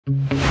Yeah.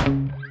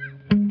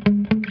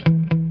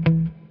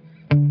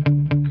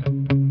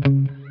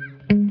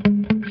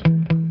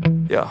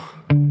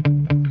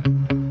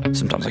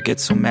 Sometimes I get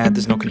so mad,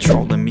 there's no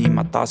controlling me.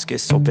 My thoughts get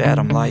so bad,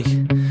 I'm like,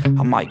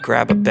 I might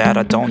grab a bat,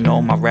 I don't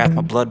know. My wrath,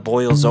 my blood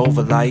boils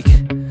over like,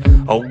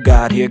 oh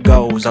God, here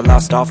goes. I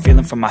lost all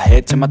feeling from my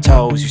head to my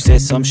toes. You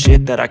said some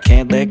shit that I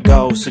can't let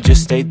go, so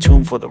just stay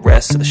tuned for the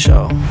rest of the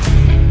show.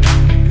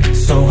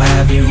 So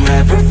have you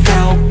ever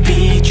felt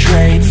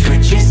betrayed?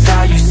 Switches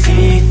how you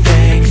see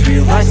things,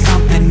 realize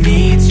something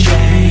needs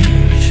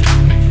change.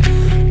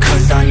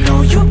 Cause I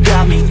know you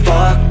got me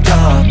fucked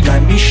up,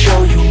 let me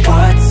show you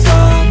what's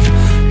up.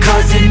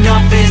 Cause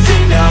enough is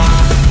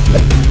enough.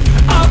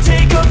 I'll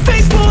take a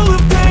face full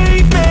of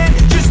pavement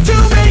just to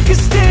make a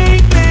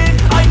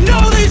statement. I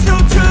know there's no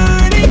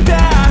turning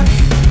back.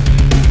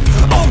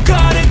 Oh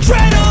God,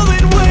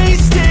 adrenaline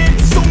wasted,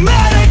 so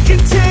mad I can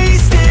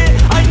taste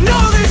it. I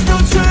know there's no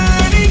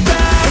turning back.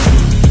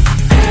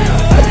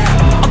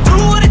 I'll do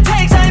what it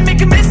takes, I ain't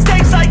making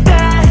mistakes like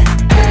that.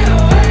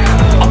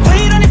 I'll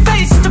play it on your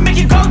face just to make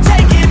you go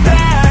take it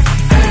back.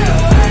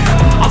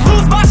 I'll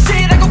lose my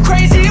shit, I go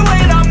crazy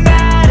when I'm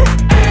mad.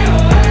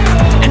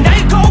 And now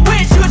you go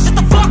wish you would shut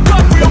the fuck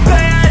up real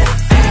bad.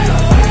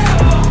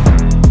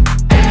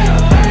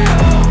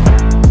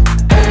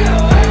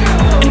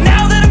 And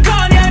now that I'm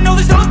gone, yeah, I know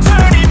there's no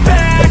turning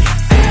back.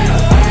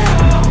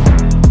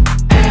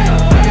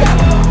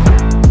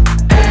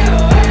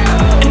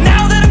 And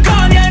now that I'm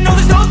gone, yeah, I know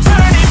there's no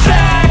turning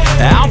back.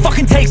 I don't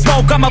fucking take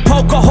smoke, I'ma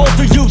poke a hole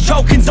through you,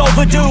 choking's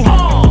overdue.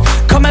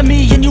 Come at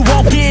me and you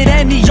won't get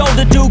any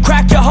older, dude.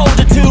 Crack your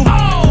holder too.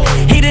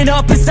 Heating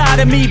up inside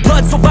of me,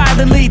 blood so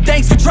violently,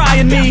 thanks for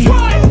trying me.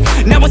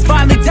 Now it's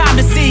finally time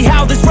to see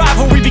how this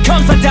rivalry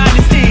becomes a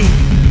dynasty.